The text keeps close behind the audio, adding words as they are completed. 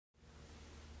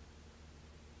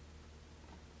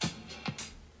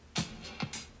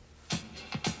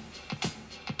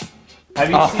Have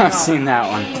you Oh, seen, I've seen that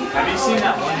one. Have you seen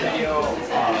that one video of the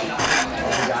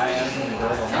guy asking the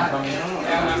girl to homecoming?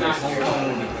 Homecoming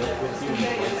will be good with you and he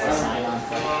puts the sign on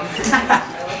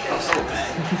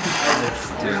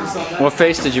front. What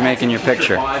face did you make in your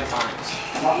picture?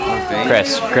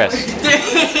 Chris. Chris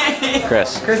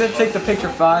had to take the picture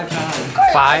 5 times.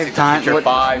 5 times?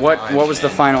 What was the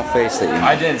final face that you made?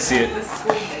 I didn't see it.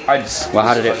 I just. Well,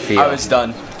 how did it feel? I was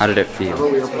done. How did it feel?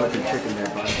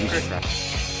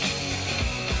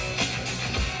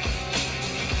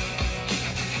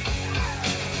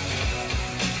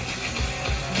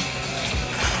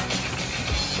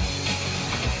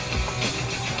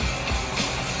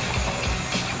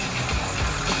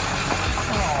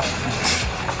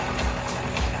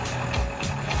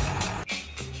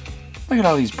 Look at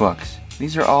all these books.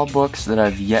 These are all books that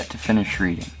I've yet to finish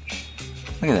reading.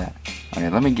 Look at that. Okay,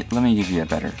 let me give you a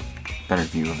better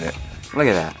view of it. Look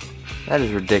at that. That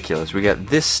is ridiculous. We got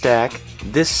this stack,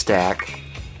 this stack,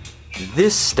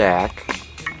 this stack.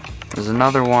 There's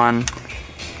another one.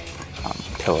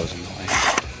 Pillows in the way.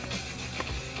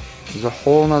 There's a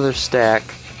whole nother stack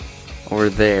over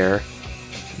there.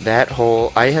 That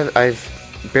whole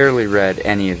I've barely read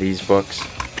any of these books.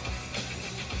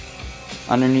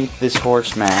 Underneath this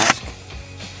horse mask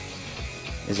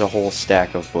is a whole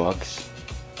stack of books.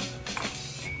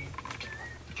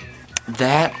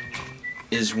 That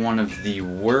is one of the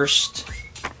worst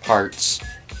parts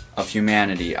of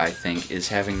humanity, I think, is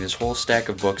having this whole stack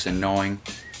of books and knowing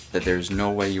that there's no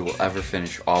way you will ever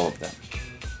finish all of them.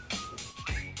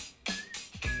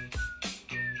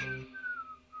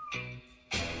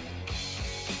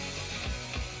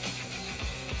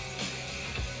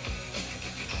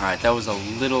 Alright, that was a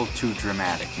little too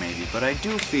dramatic maybe, but I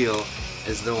do feel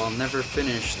as though I'll never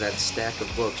finish that stack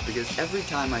of books because every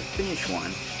time I finish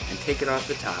one and take it off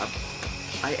the top,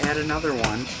 I add another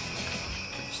one.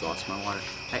 I just lost my water.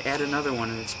 I add another one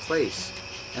in its place.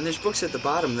 And there's books at the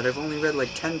bottom that I've only read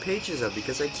like 10 pages of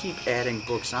because I keep adding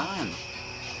books on.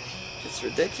 It's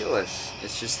ridiculous.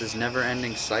 It's just this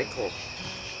never-ending cycle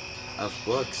of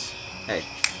books. Hey,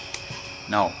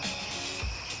 no.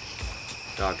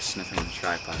 Dog's sniffing the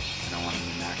tripod. I don't want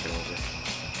him to knock it over.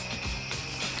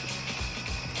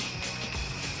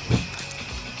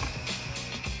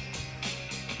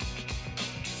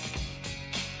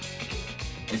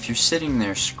 If you're sitting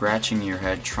there scratching your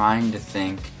head trying to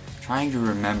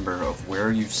remember of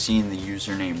where you've seen the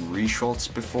username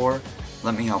Reschultz before,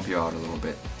 let me help you out a little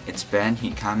bit. It's Ben.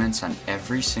 He comments on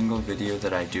every single video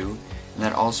that I do, and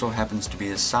that also happens to be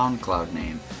his SoundCloud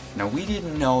name. Now, we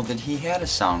didn't know that he had a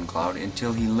SoundCloud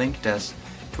until he linked us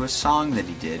to a song that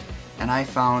he did, and I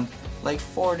found like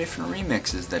 4 different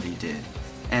remixes that he did.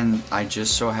 And I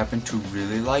just so happened to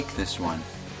really like this one.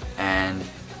 And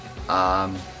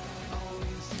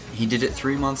he did it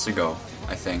 3 months ago,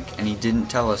 I think, and he didn't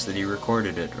tell us that he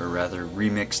recorded it, or rather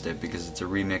remixed it, because it's a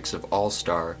remix of All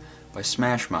Star by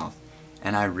Smash Mouth.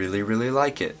 And I really, really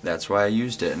like it. That's why I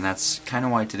used it, and that's kind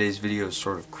of why today's video is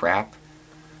sort of crap.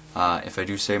 If I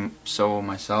do say so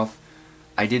myself,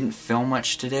 I didn't film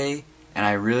much today, and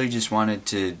I really just wanted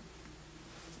to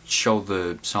show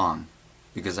the song,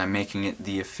 because I'm making it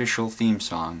the official theme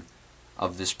song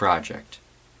of this project.